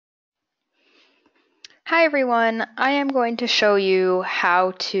Hi everyone, I am going to show you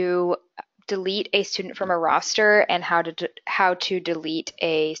how to delete a student from a roster and how to delete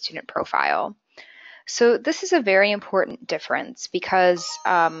a student profile. So this is a very important difference because,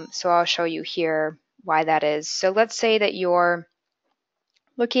 so I'll show you here why that is. So let's say that you're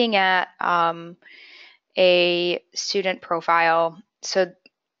looking at a student profile. So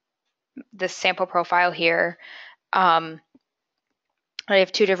this sample profile here, I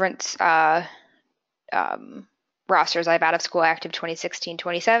have two different rosters. I have out of school active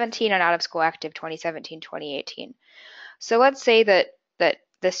 2016-2017 and out of school active 2017-2018. So let's say that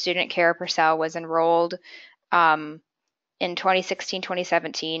the student care Purcell was enrolled in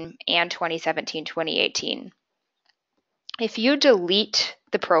 2016-2017 and 2017-2018. If you delete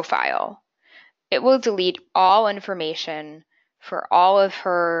the profile, it will delete all information for all of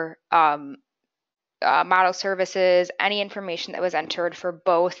her model services, any information that was entered for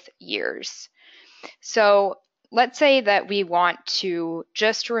both years. So let's say that we want to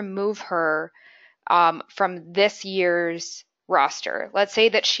just remove her from this year's roster. Let's say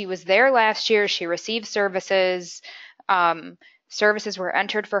that she was there last year, she received services, services were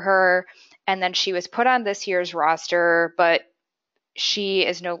entered for her, and then she was put on this year's roster, but she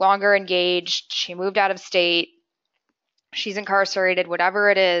is no longer engaged, she moved out of state, she's incarcerated, whatever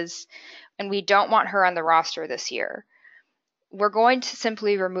it is, and we don't want her on the roster this year. We're going to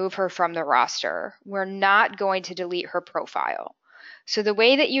simply remove her from the roster. We're not going to delete her profile. So the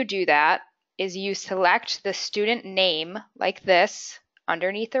way that you do that is you select the student name like this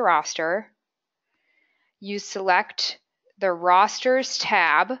underneath the roster. You select the rosters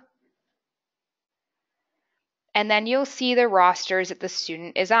tab, and then you'll see the rosters that the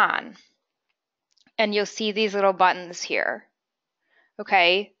student is on. And you'll see these little buttons here.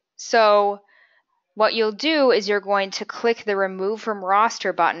 Okay, so what you'll do is you're going to click the Remove from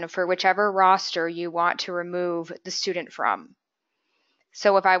Roster button for whichever roster you want to remove the student from.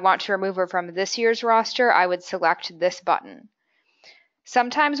 So if I want to remove her from this year's roster, I would select this button.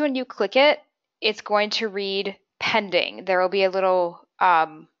 Sometimes when you click it, it's going to read pending. There will be a little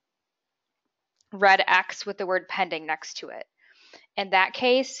red X with the word pending next to it. In that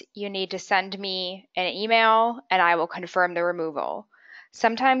case, you need to send me an email and I will confirm the removal.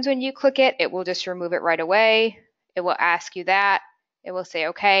 Sometimes when you click it, it will just remove it right away. It will ask you that. It will say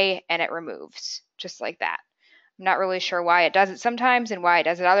okay, and it removes, just like that. I'm not really sure why it does it sometimes and why it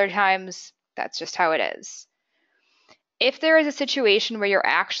does it other times. That's just how it is. If there is a situation where you're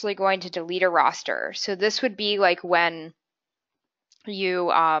actually going to delete a roster, so this would be like when you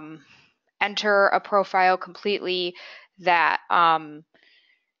enter a profile completely that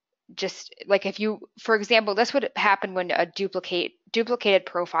just like if you, for example, this would happen when a duplicated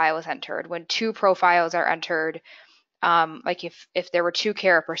profile is entered, when two profiles are entered, like if there were two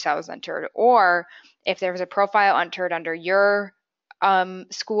care Purcells entered, or if there was a profile entered under your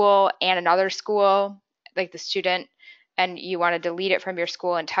school and another school, like the student, and you want to delete it from your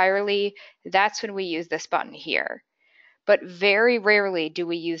school entirely, that's when we use this button here. But very rarely do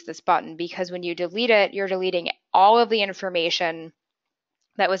we use this button because when you delete it, you're deleting all of the information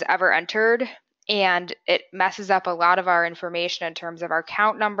that was ever entered, and it messes up a lot of our information in terms of our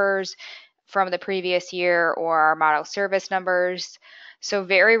count numbers from the previous year or our model service numbers. So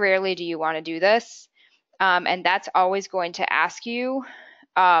very rarely do you want to do this, and that's always going to ask you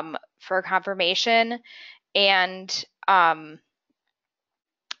for confirmation, and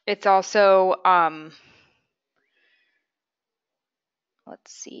it's also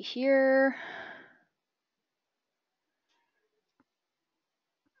let's see here.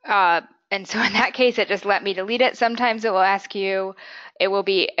 And so in that case, it just let me delete it. Sometimes it will ask you, it will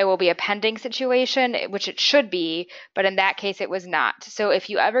be a pending situation, which it should be, but in that case, it was not. So if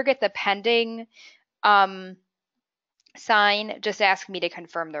you ever get the pending sign, just ask me to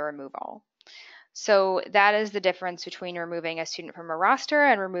confirm the removal. So that is the difference between removing a student from a roster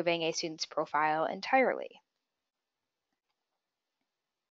and removing a student's profile entirely.